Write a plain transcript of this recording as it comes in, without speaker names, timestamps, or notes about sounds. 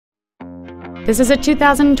This is a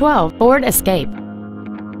 2012 Ford Escape.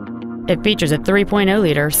 It features a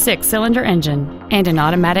 3.0-liter six-cylinder engine and an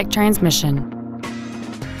automatic transmission.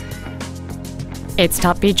 Its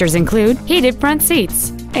top features include heated front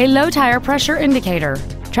seats, a low tire pressure indicator,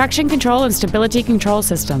 traction control and stability control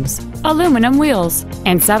systems, aluminum wheels,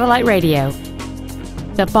 and satellite radio.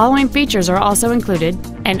 The following features are also included: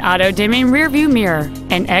 an auto-dimming rearview mirror,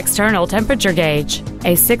 an external temperature gauge,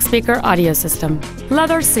 a 6-speaker audio system,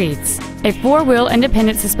 leather seats, a 4-wheel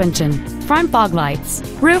independent suspension, front fog lights,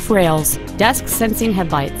 roof rails, dusk sensing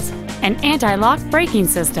headlights, an anti-lock braking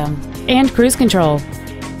system, and cruise control.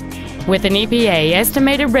 With an EPA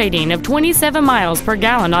estimated rating of 27 miles per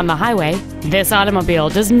gallon on the highway, this automobile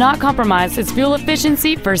does not compromise its fuel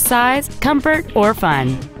efficiency for size, comfort, or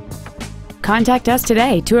fun. Contact us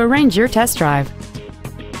today to arrange your test drive.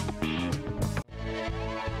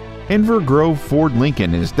 Inver Grove Ford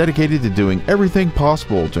Lincoln is dedicated to doing everything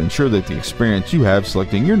possible to ensure that the experience you have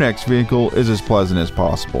selecting your next vehicle is as pleasant as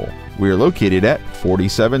possible. We are located at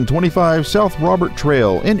 4725 South Robert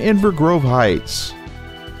Trail in Inver Grove Heights.